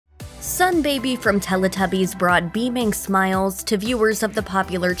Sun Baby from Teletubbies brought beaming smiles to viewers of the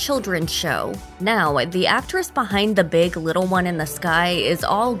popular children's show. Now, the actress behind the big little one in the sky is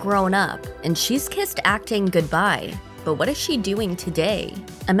all grown up, and she's kissed acting goodbye. But what is she doing today?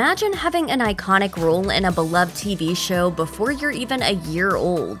 Imagine having an iconic role in a beloved TV show before you're even a year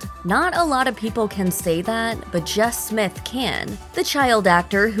old. Not a lot of people can say that, but Jess Smith can. The child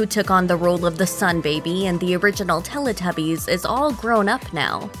actor who took on the role of the Sun Baby in the original Teletubbies is all grown up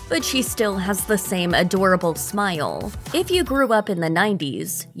now, but she still has the same adorable smile. If you grew up in the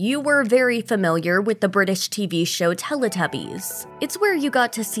 90s, you were very familiar with the British TV show Teletubbies. It's where you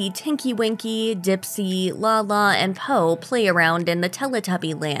got to see Tinky Winky, Dipsy, Laa-Laa, and Po play around in the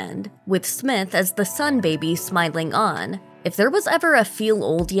Teletubby land, with Smith as the Sun Baby smiling on. If there was ever a feel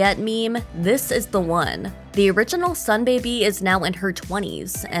old yet meme, this is the one. The original Sun Baby is now in her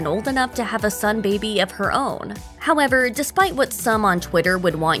 20s and old enough to have a Sun Baby of her own. However, despite what some on Twitter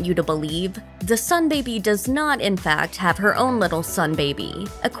would want you to believe, the Sun Baby does not in fact have her own little Sun Baby.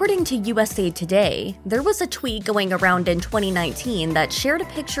 According to USA Today, there was a tweet going around in 2019 that shared a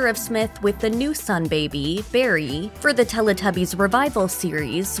picture of Smith with the new Sun Baby, Barry, for the Teletubbies revival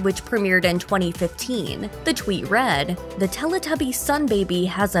series, which premiered in 2015. The tweet read, "The Teletubby Sun Baby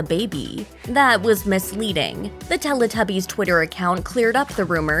has a baby." That was misleading. The Teletubbies Twitter account cleared up the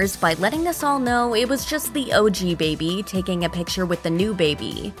rumors by letting us all know it was just the OG baby taking a picture with the new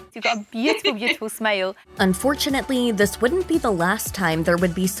baby. You've got a beautiful, beautiful smile. Unfortunately, this wouldn't be the last time there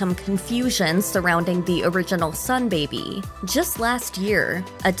would be some confusion surrounding the original Sun Baby. Just last year,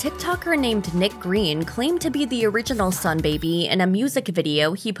 a TikToker named Nick Green claimed to be the original Sun Baby in a music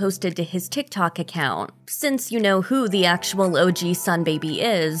video he posted to his TikTok account. Since you know who the actual OG Sun Baby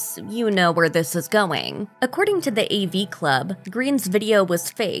is, you know where this is going. According to the AV Club, Green's video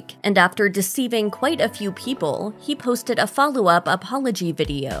was fake, and after deceiving quite a few people, he posted a follow-up apology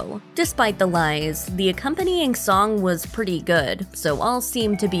video. Despite the lies, the accompanying song was pretty good, so all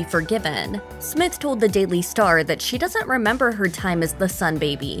seemed to be forgiven. Smith told the Daily Star that she doesn't remember her time as the Sun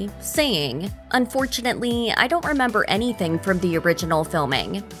Baby, saying, "Unfortunately, I don't remember anything from the original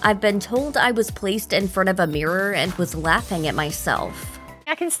filming. I've been told I was placed in front of a mirror and was laughing at myself."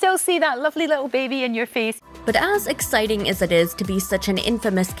 I can still see that lovely little baby in your face. But as exciting as it is to be such an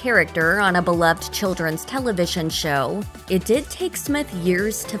infamous character on a beloved children's television show, it did take Smith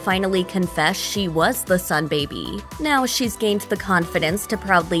years to finally confess she was the Sun Baby. Now she's gained the confidence to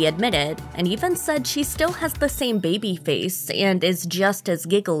proudly admit it, and even said she still has the same baby face and is just as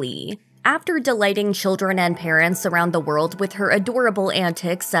giggly. After delighting children and parents around the world with her adorable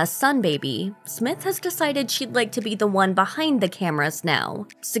antics as Sun Baby, Smith has decided she'd like to be the one behind the cameras now.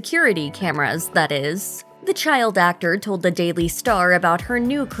 Security cameras, that is. The child actor told the Daily Star about her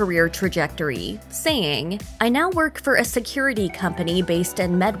new career trajectory, saying, "I now work for a security company based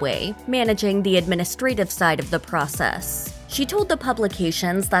in Medway, managing the administrative side of the process." She told the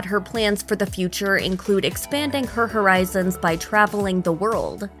publications that her plans for the future include expanding her horizons by traveling the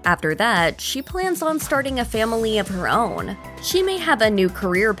world. After that, she plans on starting a family of her own. She may have a new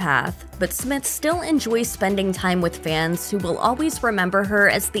career path, but Smith still enjoys spending time with fans who will always remember her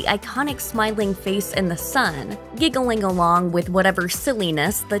as the iconic smiling face in the sun, giggling along with whatever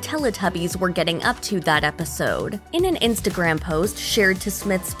silliness the Teletubbies were getting up to that episode. In an Instagram post shared to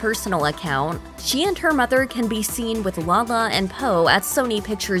Smith's personal account, she and her mother can be seen with Laa-Laa and Po at Sony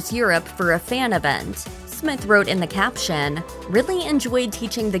Pictures Europe for a fan event. Smith wrote in the caption, "Really enjoyed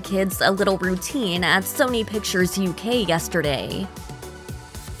teaching the kids a little routine at Sony Pictures UK yesterday."